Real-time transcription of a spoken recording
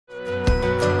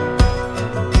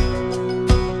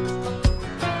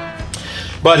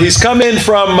But he's come in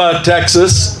from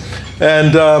Texas,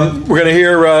 and we're going to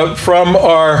hear from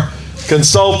our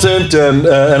consultant and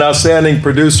an outstanding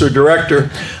producer-director.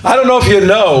 I don't know if you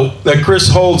know that Chris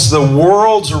holds the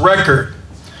world's record.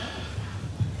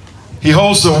 He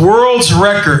holds the world's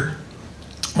record.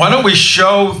 Why don't we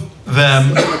show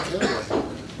them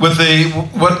with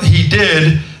what he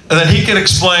did, and then he can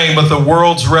explain what the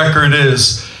world's record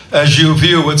is as you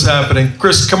view what's happening.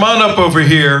 Chris, come on up over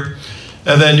here,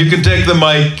 and then you can take the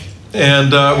mic,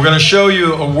 and we're going to show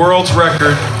you a world's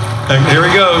record. And here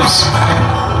he goes.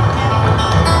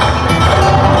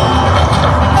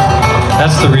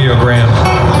 That's the Rio Grande.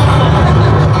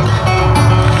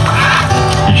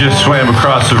 You just swam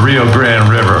across the Rio Grande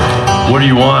River. What do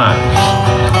you want?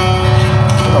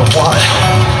 Oh, what?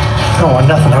 I don't want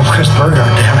nothing. I'm Chris Burgard,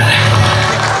 damn it.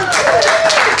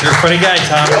 You're a funny guy,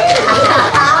 Tom.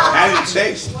 How did it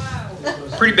taste?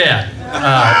 Pretty bad.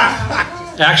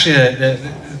 Actually,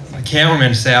 the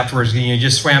cameraman said afterwards, you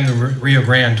just swam the Rio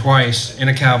Grande twice in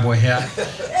a cowboy hat,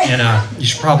 and you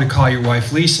should probably call your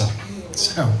wife Lisa.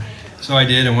 So I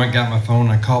did, and went and got my phone,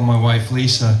 and I called my wife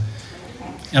Lisa.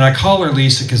 And I call her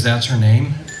Lisa because that's her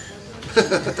name.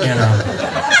 And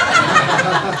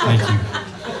thank you.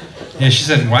 And she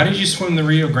said, "Why did you swim the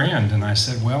Rio Grande?" And I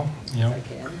said, "Well, you know,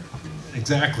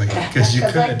 exactly, because you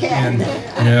could. And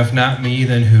you know, if not me,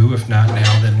 then who? If not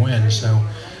now, then when?" So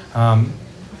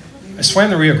I swam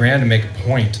the Rio Grande to make a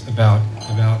point about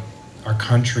our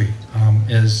country.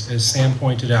 As Sam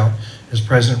pointed out, as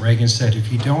President Reagan said,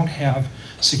 if you don't have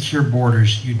secure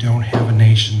borders, you don't have a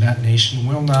nation. That nation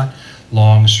will not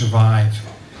long survive.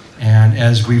 And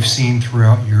as we've seen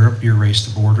throughout Europe, you erase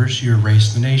the borders, you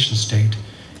erase the nation state.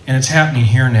 And it's happening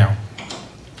here now.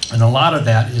 And a lot of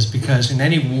that is because in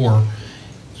any war,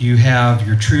 you have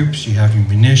your troops, you have your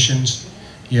munitions,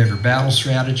 you have your battle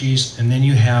strategies, and then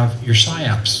you have your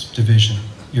PSYOPs division,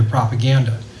 your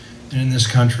propaganda. And in this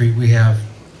country, we have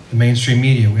the mainstream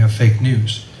media, we have fake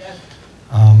news.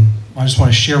 I just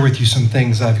want to share with you some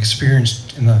things I've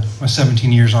experienced in my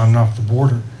 17 years on and off the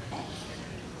border.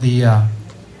 The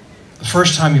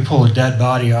first time you pull a dead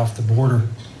body off the border,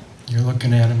 you're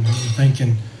looking at him and you're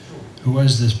thinking, who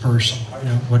was this person? You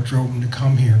know, what drove him to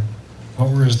come here? What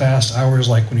were his last hours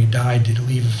like when he died? Did he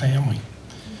leave a family?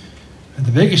 And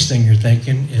the biggest thing you're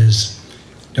thinking is,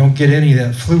 don't get any of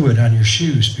that fluid on your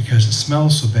shoes because it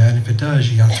smells so bad. If it does,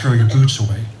 you got to throw your boots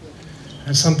away.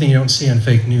 That's something you don't see on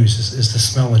fake news, is the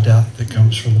smell of death that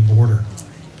comes from the border.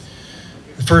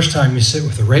 The first time you sit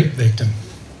with a rape victim,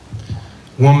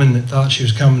 a woman that thought she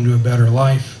was coming to a better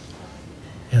life,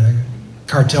 and the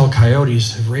cartel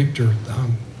coyotes have raped her,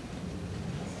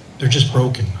 they're just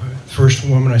broken. The first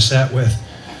woman I sat with,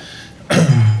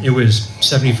 it was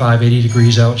 75, 80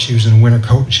 degrees out. She was in a winter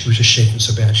coat, and she was just shaking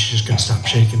so bad she just couldn't stop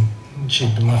shaking.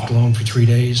 She'd been left alone for 3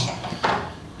 days.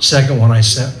 Second one I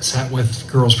sat with,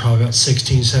 girls probably about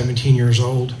 16, 17 years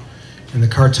old, and the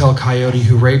cartel coyote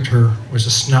who raped her was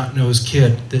a snot-nosed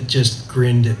kid that just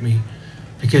grinned at me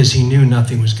because he knew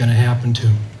nothing was going to happen to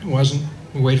him. It wasn't.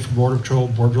 We waited for Border Patrol.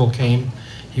 Border Patrol came.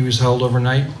 He was held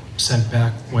overnight, sent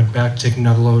back, went back, taking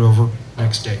another load over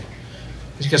next day.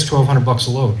 He gets $1,200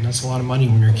 a load, and that's a lot of money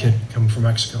when you're a kid coming from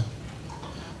Mexico.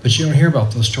 But you don't hear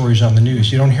about those stories on the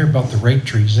news. You don't hear about the rape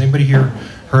trees. Anybody here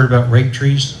heard about rape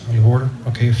trees on the border?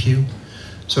 Okay, a few.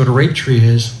 So what a rape tree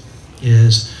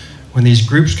is when these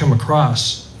groups come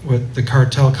across, what the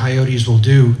cartel coyotes will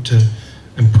do to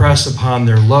impress upon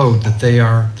their load that they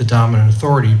are the dominant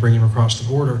authority, bring them across the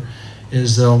border,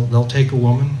 is they'll take a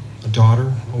woman, a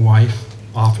daughter, a wife,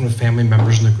 often with family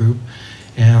members in the group,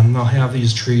 and they'll have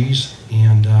these trees,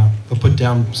 and they'll put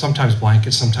down sometimes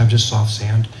blankets, sometimes just soft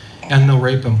sand, and they'll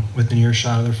rape them within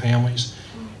earshot of their families.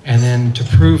 And then to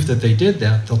prove that they did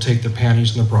that, they'll take their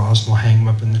panties and their bras and they'll hang them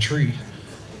up in the tree.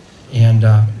 And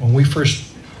when we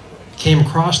first came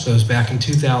across those back in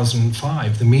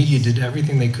 2005, the media did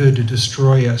everything they could to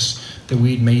destroy us, that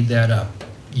we'd made that up.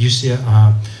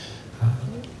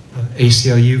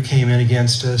 ACLU came in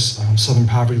against us, Southern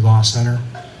Poverty Law Center.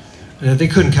 They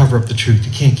couldn't cover up the truth.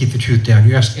 You can't keep the truth down.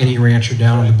 You ask any rancher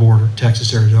down on the border,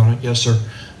 Texas, Arizona, yes sir,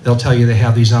 they'll tell you they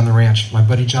have these on the ranch. My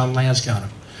buddy John Ladd's got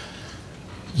them.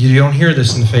 You don't hear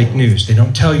this in the fake news. They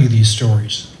don't tell you these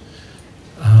stories.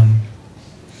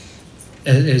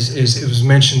 As it was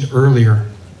mentioned earlier,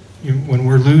 when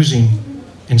we're losing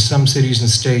in some cities and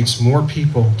states more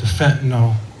people to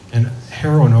fentanyl and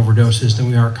heroin overdoses than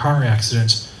we are car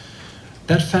accidents,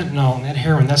 that fentanyl and that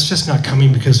heroin, that's just not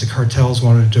coming because the cartels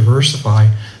want to diversify.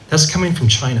 That's coming from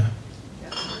China.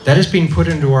 That is being put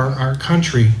into our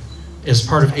country as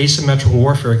part of asymmetrical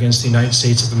warfare against the United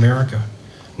States of America.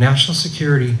 National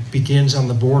security begins on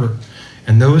the border.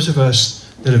 And those of us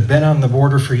that have been on the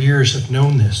border for years have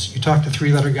known this. You talk to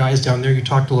three-letter guys down there, you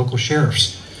talk to local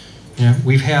sheriffs. You know,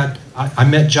 we've had, I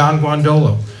met John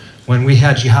Guandolo when we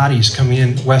had jihadis coming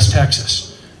in West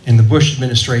Texas in the Bush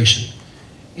administration.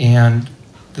 And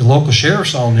the local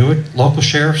sheriffs all knew it. Local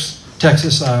sheriffs,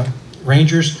 Texas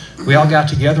Rangers, we all got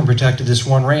together and protected this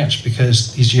one ranch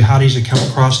because these jihadis had come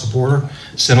across the border.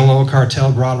 Sinaloa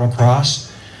cartel brought them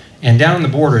across. And down on the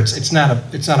border, it's not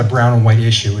a brown and white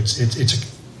issue.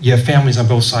 You have families on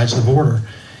both sides of the border.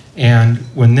 And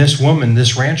when this woman,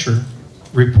 this rancher,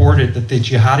 reported that the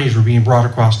jihadis were being brought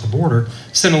across the border,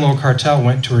 Sinaloa cartel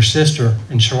went to her sister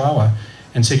in Chihuahua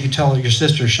and said, you tell your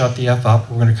sister to shut the F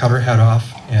up, we're going to cut her head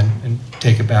off and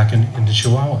take it back into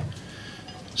Chihuahua.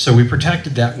 So we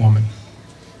protected that woman.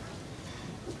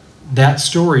 That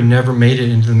story never made it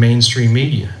into the mainstream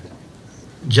media.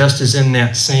 Just as in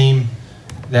that same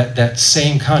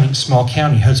county, small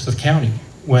county, Hudspeth County,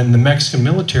 when the Mexican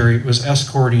military was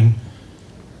escorting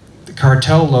the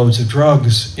cartel loads of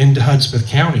drugs into Hudspeth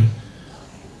County,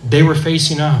 they were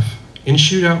facing off in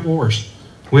shootout wars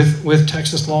with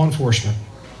Texas law enforcement.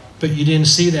 But you didn't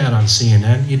see that on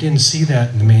CNN. You didn't see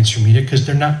that in the mainstream media because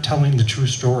they're not telling the true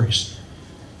stories.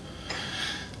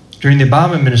 During the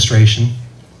Obama administration,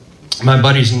 my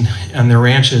buddies on their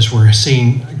ranches were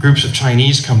seeing groups of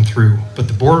Chinese come through, but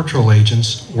the Border Patrol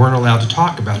agents weren't allowed to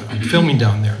talk about it. I'm filming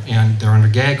down there, and they're under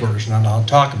gag orders, not allowed to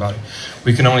talk about it.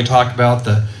 We can only talk about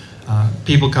the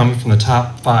people coming from the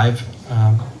top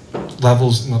 5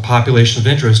 levels in the population of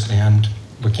interest, and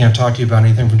we can't talk to you about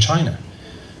anything from China.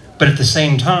 But at the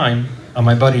same time, on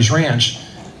my buddy's ranch,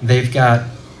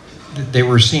 they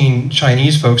were seeing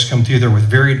Chinese folks come through there with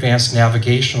very advanced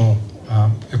navigational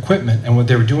equipment, and what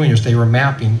they were doing is they were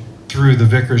mapping through the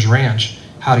Vickers Ranch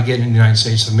how to get in the United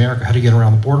States of America, how to get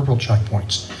around the Border Patrol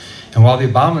checkpoints. And while the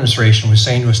Obama administration was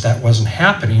saying to us that wasn't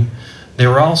happening, they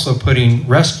were also putting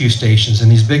rescue stations in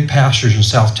these big pastures in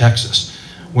South Texas,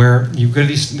 where you've got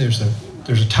these, there's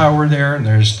a tower there and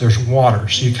there's water.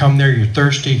 So you come there, you're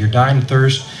thirsty, you're dying of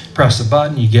thirst, press the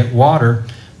button, you get water,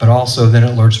 but also then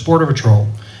it alerts Border Patrol.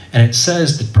 And it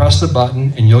says that press the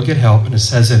button and you'll get help, and it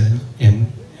says it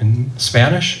in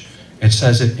Spanish, it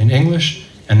says it in English,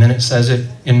 and then it says it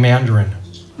in Mandarin.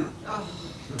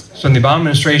 So when the Obama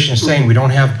administration is saying we don't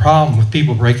have a problem with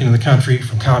people breaking into the country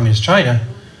from communist China,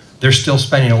 they're still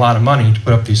spending a lot of money to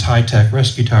put up these high-tech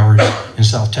rescue towers in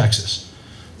South Texas.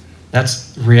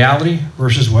 That's reality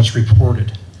versus what's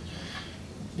reported.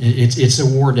 It's a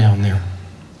war down there.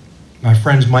 My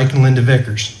friends Mike and Linda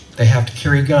Vickers, they have to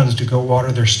carry guns to go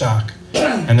water their stock,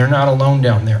 and they're not alone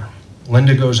down there.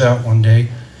 Linda goes out one day,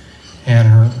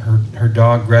 and her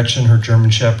dog Gretchen, her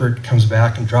German Shepherd, comes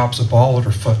back and drops a ball at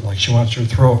her foot like she wants her to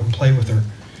throw it and play with her.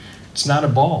 It's not a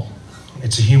ball,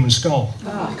 it's a human skull.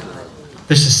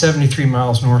 This is 73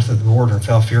 miles north of the border in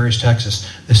Falfurrias, Texas.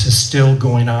 This is still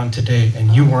going on today,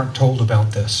 and you weren't told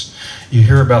about this. You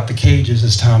hear about the cages,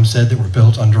 as Tom said, that were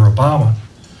built under Obama.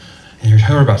 And you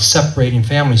hear about separating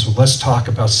families. Well, let's talk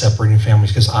about separating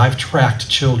families, because I've tracked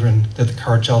children that the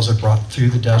cartels have brought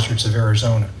through the deserts of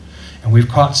Arizona. And we've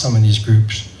caught some of these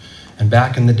groups. And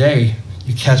back in the day,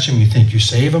 you catch them, you think you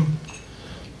save them.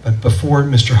 But before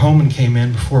Mr. Homan came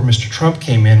in, before Mr. Trump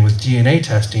came in with DNA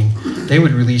testing, they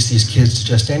would release these kids to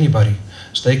just anybody.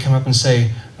 So they come up and say,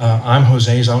 I'm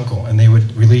Jose's uncle, and they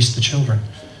would release the children.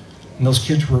 And those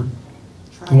kids were,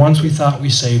 the ones we thought we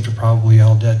saved are probably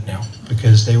all dead now,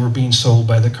 because they were being sold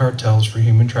by the cartels for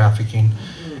human trafficking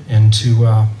into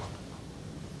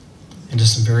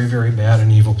some very, very bad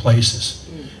and evil places.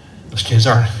 Those kids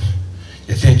aren't,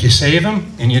 you think you save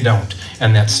them, and you don't.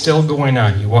 And that's still going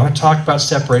on. You want to talk about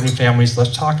separating families,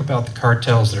 let's talk about the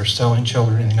cartels that are selling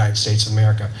children in the United States of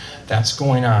America. That's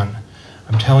going on.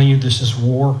 I'm telling you, this is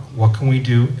war. What can we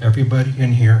do? Everybody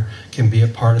in here can be a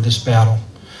part of this battle,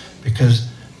 because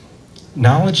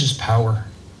knowledge is power.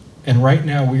 And right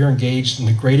now we are engaged in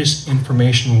the greatest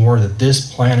information war that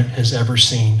this planet has ever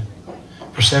seen.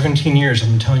 For 17 years, I've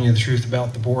been telling you the truth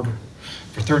about the border.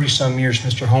 For 30-some years,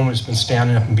 Mr. Homan has been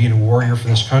standing up and being a warrior for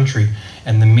this country,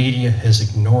 and the media has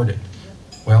ignored it.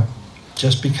 Well,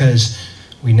 just because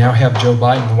we now have Joe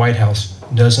Biden in the White House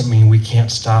doesn't mean we can't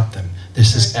stop them.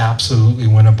 This is absolutely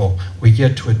winnable. We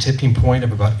get to a tipping point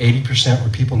of about 80% where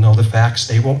people know the facts.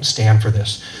 They won't stand for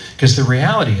this. Because the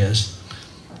reality is,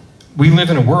 we live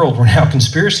in a world where now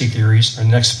conspiracy theories are the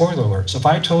next spoiler alert. So if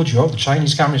I told you, oh, the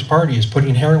Chinese Communist Party is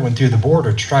putting heroin through the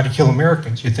border to try to kill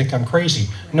Americans, you'd think I'm crazy.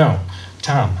 No.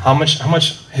 Tom, how much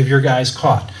have your guys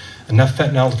caught? Enough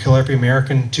fentanyl to kill every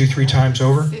American 2-3 times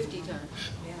over? 50 times.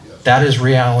 Yeah. That is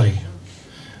reality.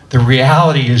 The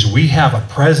reality is we have a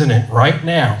president right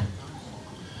now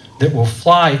that will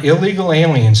fly illegal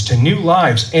aliens to new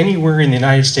lives anywhere in the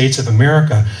United States of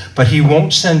America, but he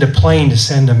won't send a plane to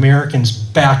send Americans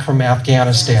back from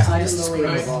Afghanistan.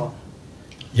 Unbelievable.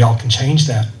 Y'all can change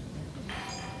that.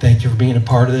 Thank you for being a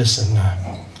part of this, and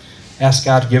ask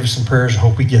God to give us some prayers. I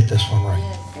hope we get this one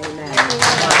right. Amen.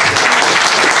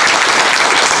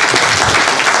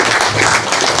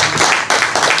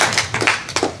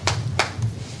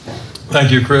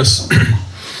 Thank you, Chris.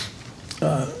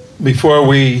 Before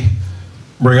we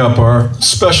bring up our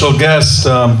special guest,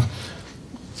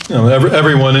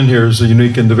 everyone in here is a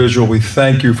unique individual. We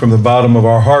thank you from the bottom of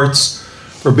our hearts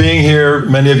for being here.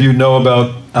 Many of you know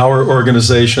about our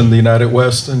organization, the United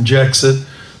West, and Jexit.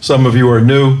 Some of you are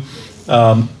new.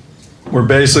 We're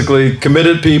basically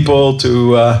committed people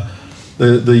to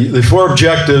the four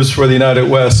objectives for the United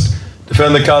West: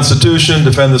 defend the Constitution,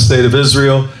 defend the State of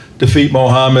Israel, defeat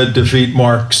Mohammed, defeat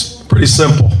Marx. Pretty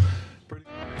simple.